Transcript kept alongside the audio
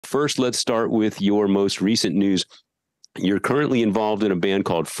first, let's start with your most recent news. You're currently involved in a band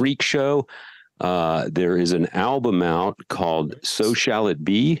called Freakshow. There is an album out called So Shall It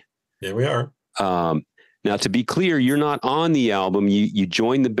Be. Here we are. Now, to be clear, you're not on the album. You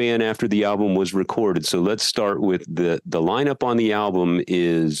joined the band after the album was recorded. So let's start with the lineup on the album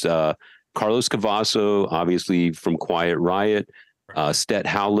is Carlos Cavasso, obviously from Quiet Riot, Stet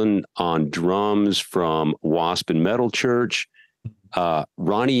Howland on drums from WASP and Metal Church,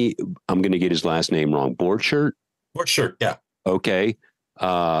 Ronnie, I'm going to get his last name wrong, Borchert? Borchert, yeah. Okay,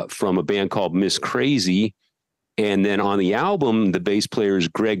 from a band called Miss Crazy. And then on the album, the bass player is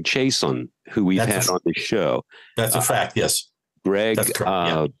Greg Chason, who we've had on the show. That's a fact, yes. Greg,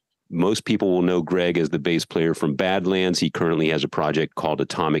 most people will know Greg as the bass player from Badlands. He currently has a project called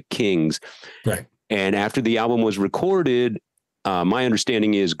Atomic Kings. Right. And after the album was recorded, my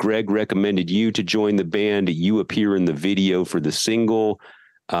understanding is Greg recommended you to join the band. You appear in the video for the single.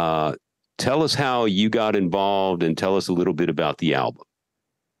 Tell us how you got involved and tell us a little bit about the album.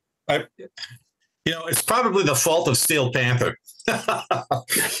 It's probably the fault of Steel Panther.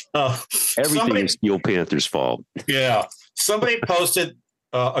 Everything is Steel Panther's fault. Yeah. Somebody posted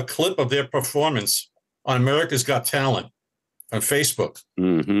a clip of their performance on America's Got Talent on Facebook.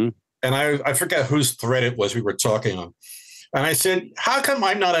 Mm-hmm. And I forget whose thread it was we were talking on. And I said, how come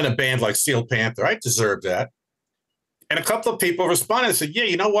I'm not in a band like Steel Panther? I deserve that. And a couple of people responded and said, yeah,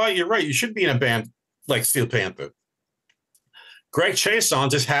 you know what? You're right. You should be in a band like Steel Panther. Greg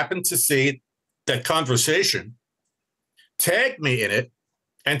Chason just happened to see that conversation, tagged me in it,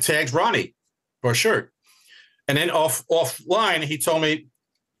 and tagged Ronnie Borchert. And then offline, he told me,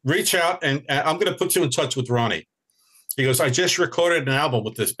 reach out, and I'm going to put you in touch with Ronnie. He goes, I just recorded an album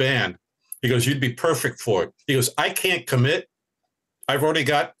with this band. He goes, you'd be perfect for it. He goes, I can't commit. I've already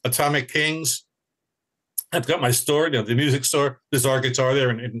got Atomic Kings. I've got my store, the music store. There's our guitar there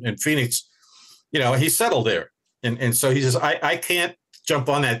in Phoenix. He's settled there. And so he says, I can't jump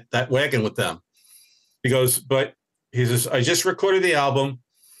on that wagon with them. He goes, but he says, I just recorded the album.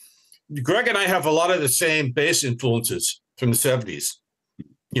 Greg and I have a lot of the same bass influences from the 70s.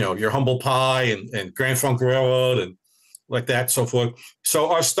 Your Humble Pie and Grand Funk Railroad and like that, so forth. So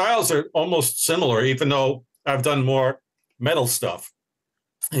our styles are almost similar, even though I've done more metal stuff.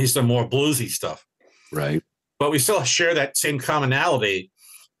 He's done more bluesy stuff. Right. But we still share that same commonality.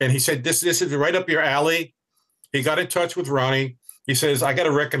 And he said, this is right up your alley. He got in touch with Ronnie. He says, I got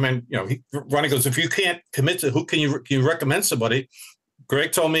to recommend, Ronnie goes, if you can't commit to who can you recommend somebody?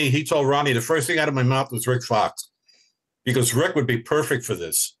 Greg told me, he told Ronnie, the first thing out of my mouth was Rik Fox. He goes, Rik would be perfect for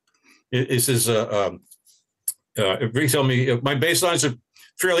this. He says, Rik told me, my bass lines are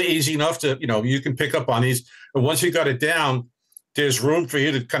fairly easy enough to, you can pick up on these. And once you got it down, there's room for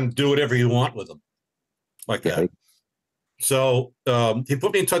you to kind of do whatever you want with them. Like that. So he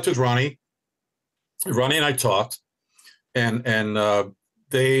put me in touch with Ronnie. Ronnie and I talked, and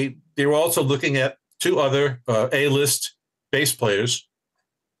they were also looking at two other A-list bass players.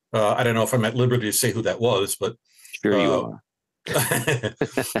 I don't know if I'm at liberty to say who that was, but sure you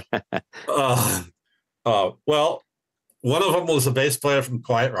are. Well, one of them was a bass player from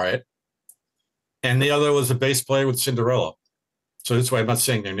Quiet Riot, and the other was a bass player with Cinderella. So that's why I'm not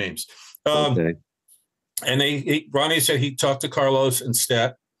saying their names. Okay. And Ronnie said he talked to Carlos and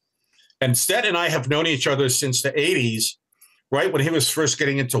Stet. And Stet and I have known each other since the 80s, right when he was first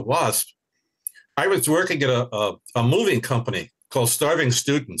getting into WASP. I was working at a moving company called Starving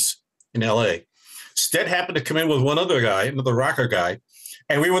Students in L.A. Stet happened to come in with one other guy, another rocker guy,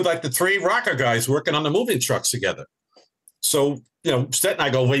 and we were like the three rocker guys working on the moving trucks together. So, Stet and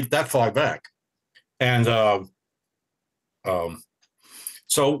I go way that far back. And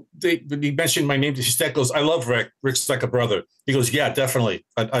so he mentioned my name. Stet goes, I love Rik. Rik's like a brother. He goes, yeah, definitely.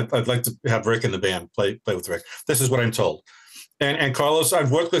 I'd like to have Rik in the band, play with Rik. This is what I'm told. And Carlos,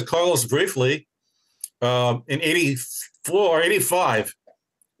 I've worked with Carlos briefly in 84 or 85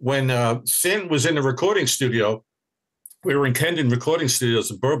 when Sin was in the recording studio. We were in Kendon Recording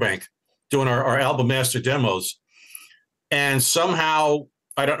Studios in Burbank doing our album master demos. And somehow,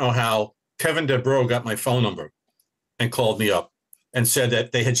 I don't know how, Kevin DeBro got my phone number and called me up and said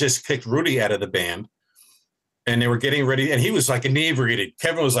that they had just kicked Rudy out of the band and they were getting ready. And he was like inebriated.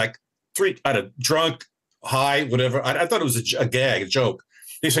 Kevin was like drunk, high, whatever. I thought it was a gag, a joke.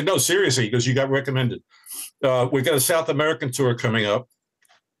 He said, no, seriously. He goes, you got recommended. We've got a South American tour coming up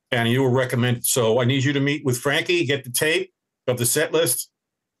and you were recommended. So I need you to meet with Frankie, get the tape of the set list.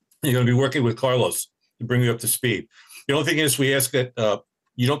 You're going to be working with Carlos to bring you up to speed. The only thing is we ask that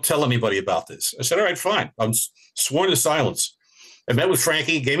you don't tell anybody about this. I said, all right, fine. I'm sworn to silence. I met with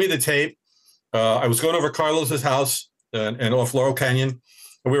Frankie, gave me the tape. I was going over Carlos's house and off Laurel Canyon.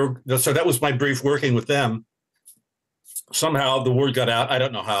 So that was my brief working with them. Somehow the word got out. I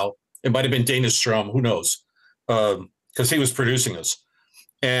don't know how. It might have been Dana Strum. Who knows? Because he was producing us.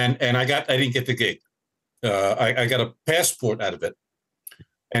 And I didn't get the gig. I got a passport out of it.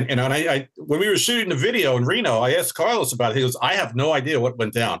 And when we were shooting the video in Reno, I asked Carlos about it. He goes, I have no idea what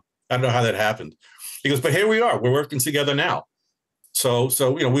went down. I don't know how that happened. He goes, but here we are. We're working together now. So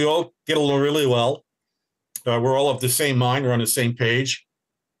we all get along really well. We're all of the same mind. We're on the same page.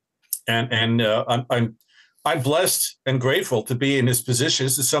 And I'm blessed and grateful to be in this position.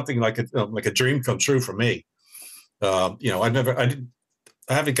 This is something like a dream come true for me. I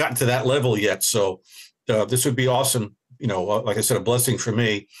haven't gotten to that level yet. So this would be awesome. Like I said, a blessing for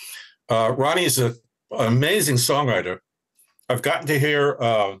me. Ronnie is an amazing songwriter. I've gotten to hear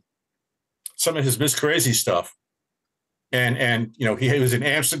some of his Miss Crazy stuff. And he was in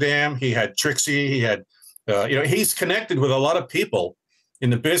Amsterdam. He had Trixie. He had, he's connected with a lot of people in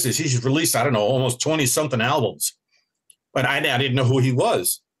the business. He's released, I don't know, almost 20-something albums. But I didn't know who he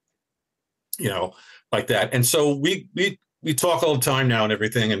was, like that. And so we talk all the time now and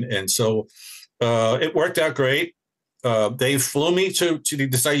everything. And so it worked out great. They flew me to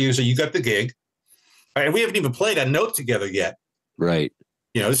the user. You got the gig. And we haven't even played a note together yet. Right.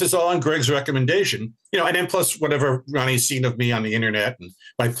 This is all on Greg's recommendation, and then plus whatever Ronnie's seen of me on the internet and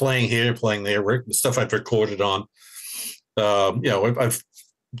by playing here, playing there, the stuff I've recorded on. I've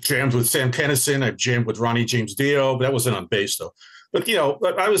jammed with Sam Kennison. I've jammed with Ronnie James Dio. That wasn't on bass though. But,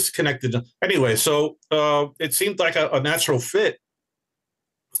 I was connected anyway. So it seemed like a natural fit.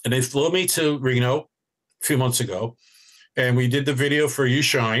 And they flew me to Reno a few months ago. And we did the video for You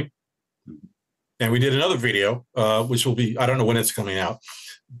Shine. And we did another video, which will be, I don't know when it's coming out.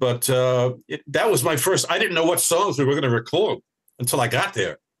 But that was my first, I didn't know what songs we were going to record until I got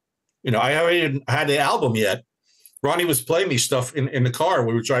there. I already didn't had the album yet. Ronnie was playing me stuff in the car.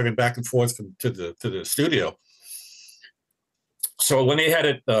 We were driving back and forth to the studio. So when they had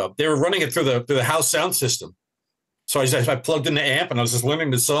it, they were running it through the house sound system. So I plugged in the amp and I was just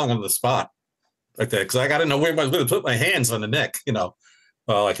learning the song on the spot like that. Because I got to know where I was going to put my hands on the neck,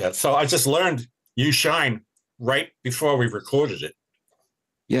 like that. So I just learned You Shine right before we recorded it.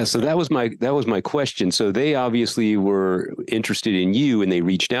 Yeah, so that was my question. So they obviously were interested in you and they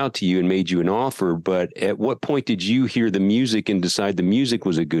reached out to you and made you an offer, but at what point did you hear the music and decide the music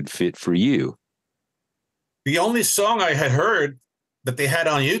was a good fit for you? The only song I had heard that they had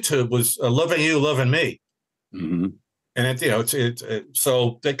on YouTube was Loving You, Loving Me. Mm-hmm. And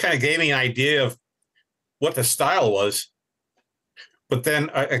so that kind of gave me an idea of what the style was. But then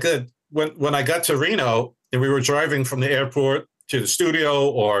when I got to Reno and we were driving from the airport to the studio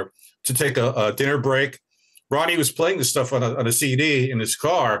or to take a dinner break, Ronnie was playing the stuff on a CD in his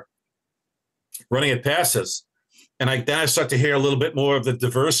car, running it past us. And then I start to hear a little bit more of the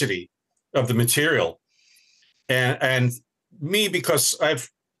diversity of the material. And me, because I've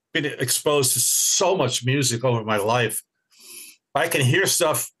been exposed to so much music over my life, I can hear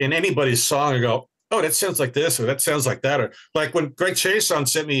stuff in anybody's song and go, oh, that sounds like this, or that sounds like that. Or like when Greg Chason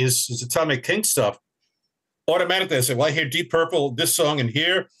sent me his Atomic Kink stuff, automatically I said, well, I hear Deep Purple, this song in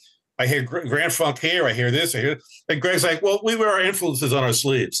here. I hear Grand Funk here. I hear this. I hear. And Greg's like, well, we wear our influences on our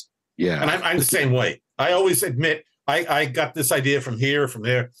sleeves. Yeah. And I'm the same way. I always admit I got this idea from here, from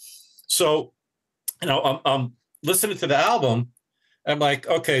there. So, I'm listening to the album. I'm like,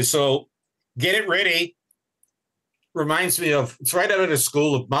 okay, so Get It Ready reminds me of, it's right out of the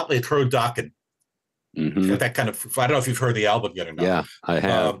school of Motley Crue Dokken. Mm-hmm. That kind of, I don't know if you've heard the album yet or not. Yeah, I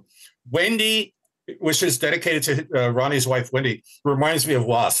have. Wendy, which is dedicated to Ronnie's wife, Wendy, reminds me of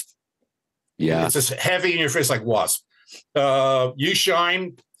WASP. Yeah. It's just heavy in your face like WASP. You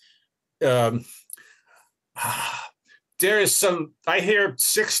Shine. There is some, I hear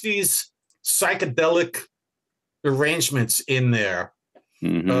 60s psychedelic arrangements in there.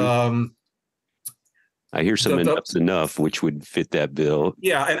 Mm-hmm. I hear some Enough's Enough, which would fit that bill.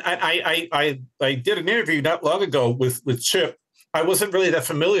 Yeah, and I did an interview not long ago with Chip. I wasn't really that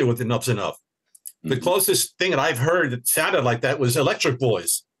familiar with Enough's Enough. The closest thing that I've heard that sounded like that was Electric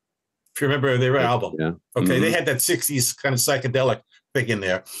Boys, if you remember their album. Yeah. Okay, they had that 60s kind of psychedelic thing in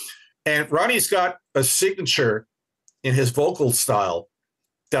there. And Ronnie's got a signature in his vocal style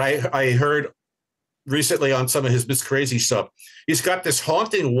that I heard recently on some of his Miss Crazy stuff. He's got this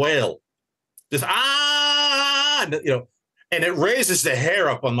haunting wail, this and it raises the hair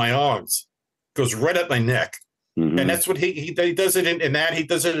up on my arms, goes right up my neck. Mm-hmm. And that's what he does it in that. He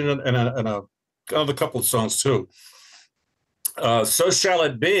does it in another couple of songs too. So Shall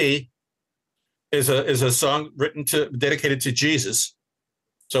It Be is a song dedicated to Jesus.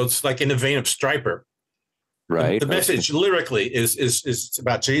 So it's like in the vein of Stryper. Right. The message lyrically is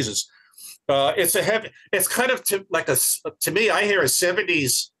about Jesus. It's kind of to me, I hear a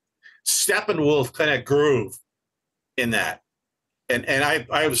 70s Steppenwolf kind of groove in that. And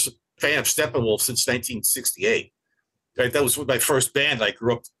I was a fan of Steppenwolf since 1968. Right? That was my first band I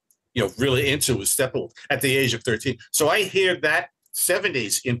grew up, really into, was Steppenwolf at the age of 13. So I hear that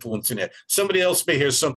 70s influence in it. Somebody else may hear something